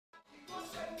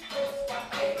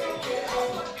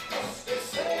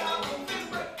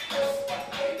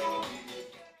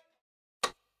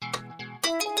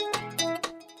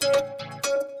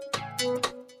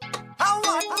Ah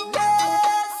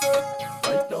Wotless.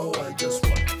 Right now I just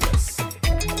want this.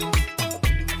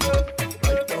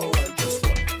 Right now I just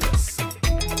want this.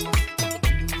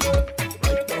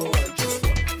 Right now I just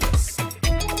want this.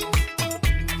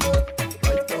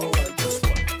 Right now I just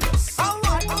want this. Ah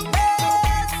Wotless.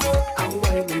 I'm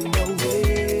winding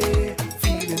away,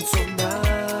 feeling so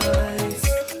nice,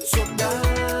 so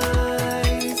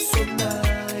nice, so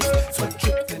nice. Sweat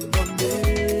dripping on me,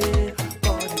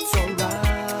 but it's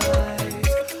alright,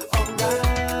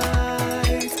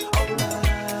 alright,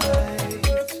 alright.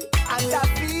 And I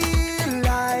feel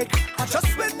like I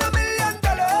just win $1 million.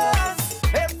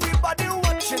 Everybody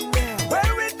watching me,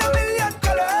 wearing $1 million.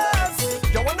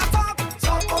 You wanna talk?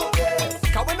 Talk about it.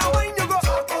 'Cause when I wine you go,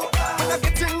 talk about that. When I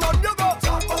get in on you go,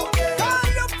 talk about it. Call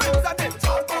your friends and them,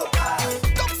 talk about that.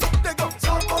 Thumbs up they go,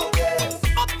 talk about it.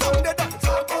 Up down they done,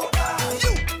 talk about that.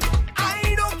 You, I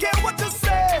don't care what you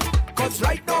say, 'cause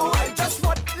right now I just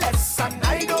want less, and I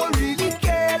don't really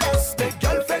care less. My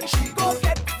girlfriend she go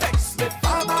get vexed, my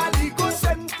family go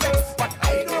send text, but I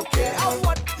don't care. I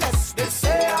want less. They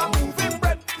say I'm moving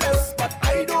breathless, but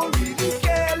I don't really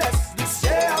care less. They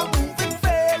say I'm moving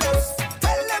fearless.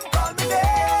 Tell them call me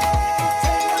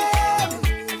name.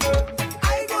 I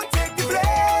go take the blame.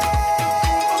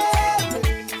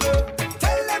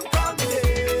 Tell them call me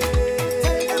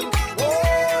name. Oh,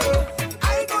 I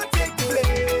go take the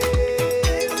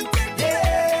blame.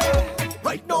 Yeah.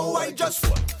 Right now I just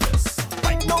want this.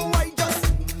 Right now I just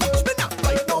watch me now.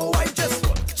 Right now I just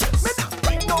check me now.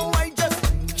 Right now I just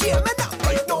hear me now.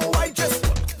 Right now I just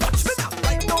watch me now.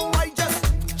 Right now I just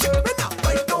check me now.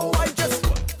 Right now I just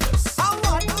want this. I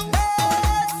want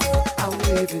this. I'm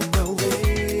waving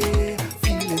away,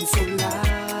 feeling so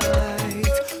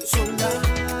light, so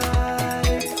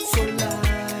light, so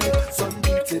light. Sun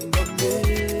beating on me,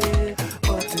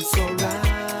 but it's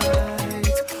alright,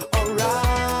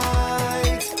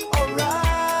 alright,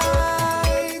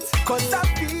 alright. 'Cause I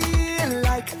feel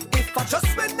like if I just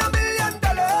win $1 million,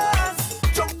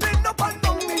 jumping up and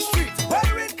down the street,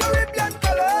 wearing Caribbean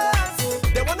colors.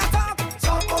 They wanna talk,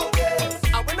 talk about it.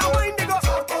 And when I wine they go,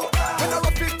 talk about that. When I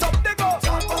rough it up they go,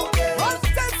 talk about it. Run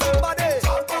tell somebody,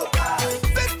 talk about that.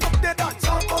 Facebook they done,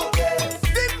 talk about it.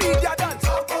 The media done,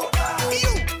 talk about that.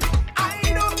 You, I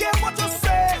don't care what you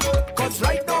say, 'cause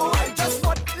right now I just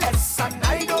want less, and I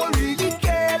don't really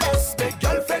care less. My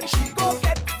girlfriend she go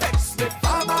get vexed, my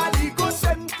family go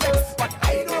send text, but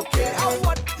I don't care. I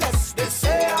want less. They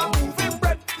say I'm moving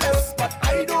breathless, but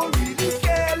I don't really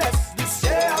care less. They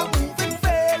say I'm moving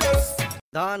fearless.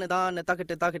 Daan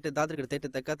takete dadrikete tete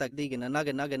teka tak digin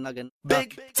nagen.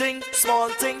 Big thing, small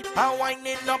thing, I'm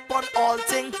winding up on all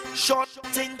thing. Short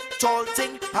thing, tall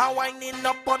thing, I'm winding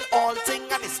up on all thing,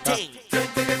 and it's ting.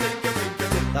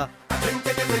 Da.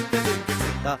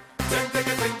 Da.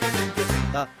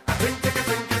 Da.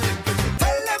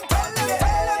 Tell them,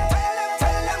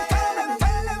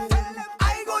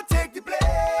 I go take the blame.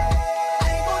 I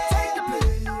go take the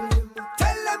blame.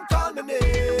 Tell them call me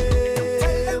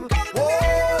name.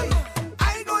 Boy,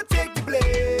 I go take the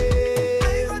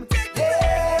blame.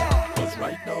 Yeah. 'Cause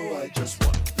right now I just want